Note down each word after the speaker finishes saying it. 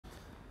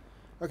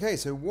Okay,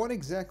 so what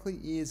exactly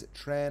is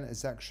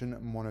transaction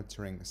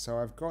monitoring? So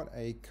I've got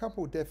a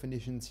couple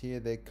definitions here.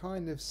 They're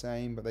kind of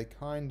same, but they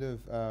kind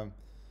of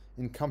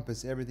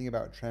encompass everything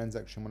about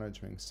transaction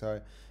monitoring. So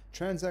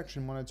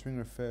transaction monitoring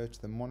refers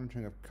to the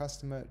monitoring of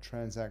customer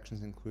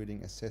transactions,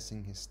 including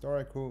assessing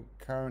historical,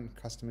 current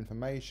customer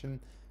information,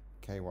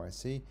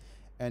 KYC,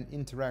 and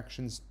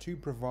interactions to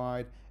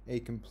provide a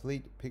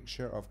complete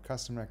picture of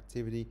customer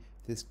activity.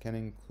 This can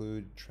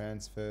include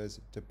transfers,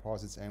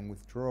 deposits, and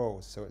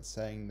withdrawals. So it's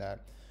saying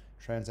that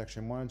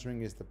transaction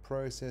monitoring is the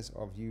process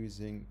of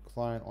using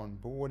client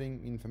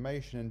onboarding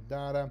information and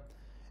data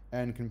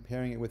and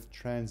comparing it with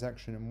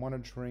transaction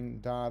monitoring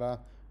data,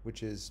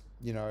 which is,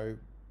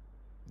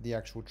 the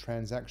actual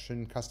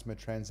transaction, customer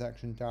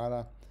transaction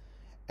data,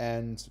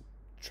 and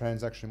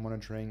transaction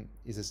monitoring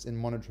is in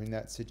monitoring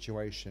that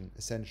situation,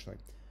 essentially.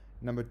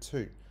 Number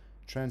two,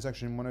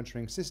 transaction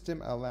monitoring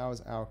system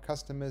allows our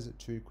customers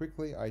to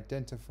quickly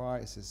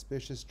identify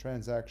suspicious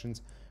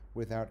transactions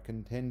without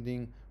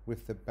contending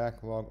with the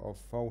backlog of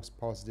false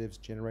positives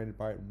generated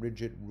by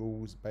rigid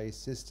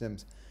rules-based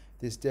systems.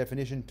 This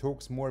definition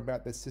talks more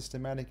about the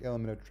systematic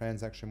element of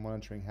transaction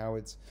monitoring, how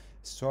it's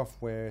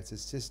software, it's a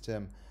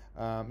system.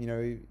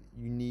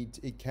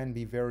 It can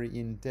be very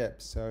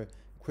in-depth. So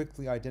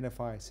quickly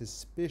identify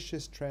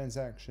suspicious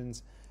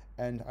transactions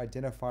and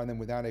identify them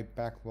without a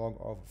backlog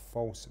of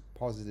false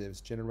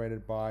positives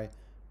generated by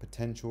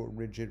potential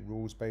rigid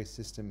rules-based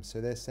systems.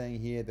 So they're saying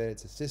here that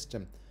it's a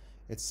system,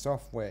 it's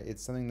software,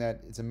 it's something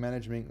that it's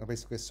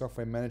basically a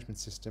software management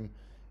system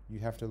you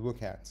have to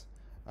look at.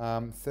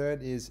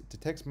 Third is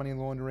detects money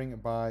laundering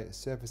by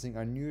surfacing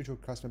unusual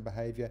customer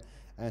behavior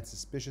and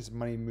suspicious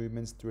money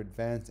movements through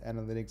advanced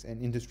analytics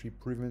and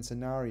industry-proven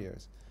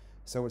scenarios.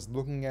 So it's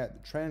looking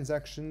at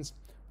transactions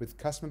with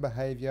customer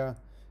behavior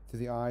through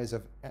the eyes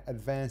of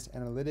advanced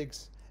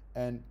analytics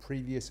and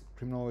previous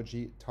criminal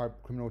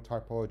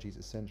typologies,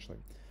 essentially.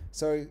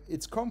 So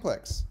it's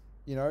complex.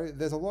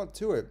 There's a lot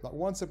to it. Like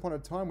once upon a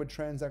time with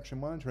transaction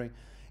monitoring,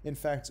 in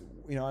fact,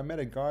 I met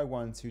a guy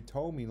once who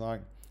told me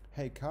like,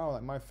 hey Carl,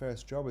 my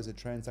first job as a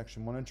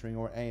transaction monitoring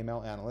or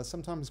AML analyst,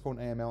 sometimes it's called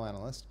an AML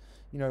analyst,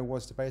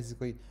 was to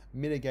basically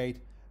mitigate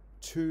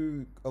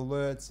 2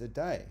 alerts a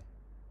day,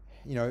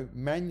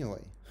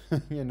 manually,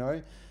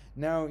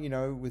 Now,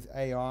 with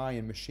AI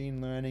and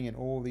machine learning and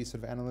all these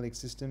sort of analytic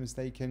systems,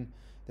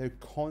 they're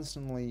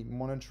constantly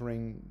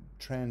monitoring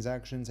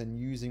transactions and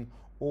using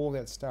all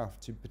that stuff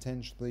to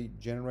potentially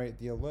generate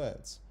the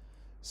alerts.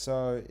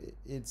 So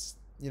it's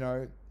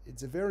a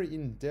very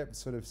in-depth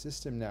sort of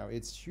system now.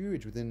 It's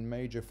huge within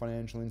major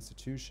financial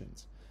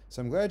institutions.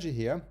 So I'm glad you're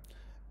here.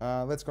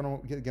 Let's get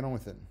on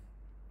with it.